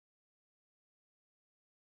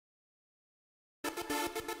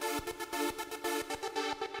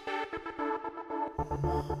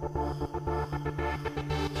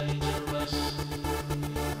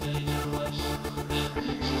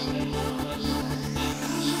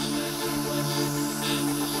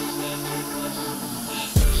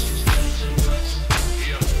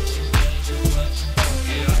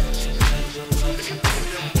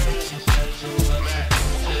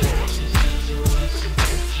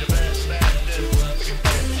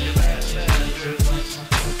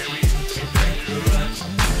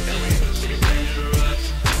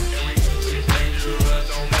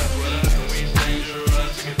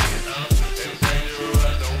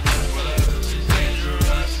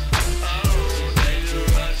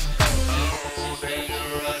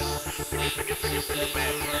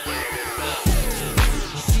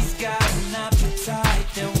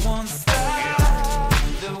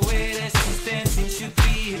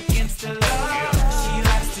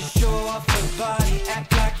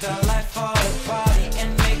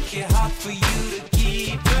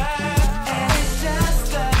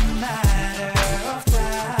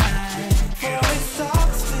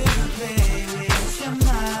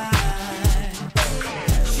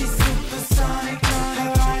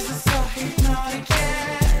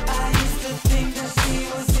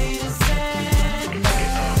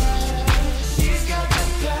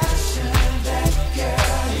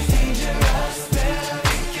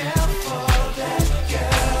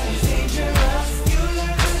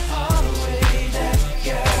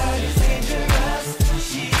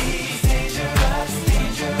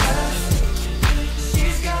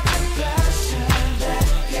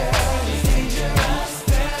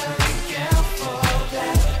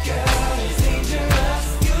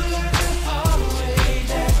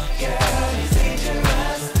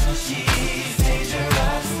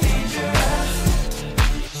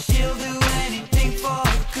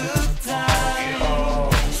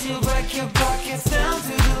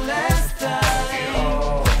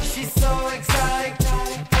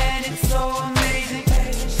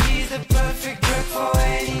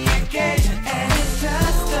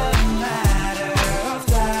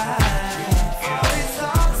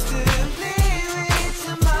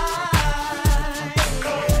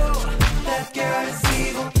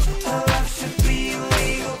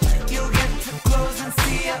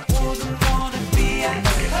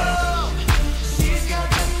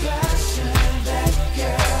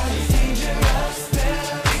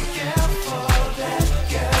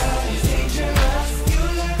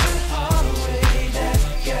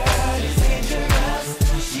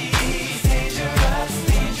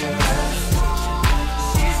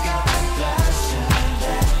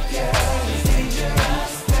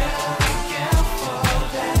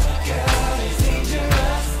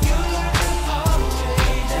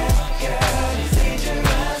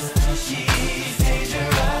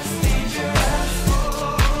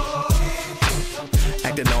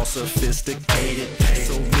sophisticated,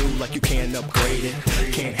 so new like you can't upgrade it,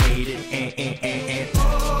 can't hate it, and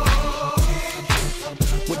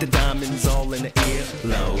with the diamonds all in the ear,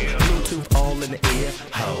 low, Bluetooth all in the ear,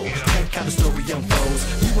 ho. Check how the story unfolds.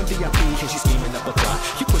 You in VIP and she scheming up a plot.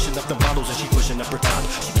 You pushing up the bottles and she pushing up her top.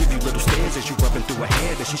 She give you little stares as you rubbing through her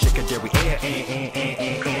hair, then she shake her dairy hair,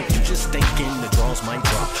 and you just thinking the draws might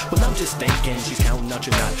drop. Well, I'm just thinking she's counting out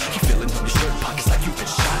your knot. You feeling on your shirt pockets like you've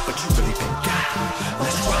been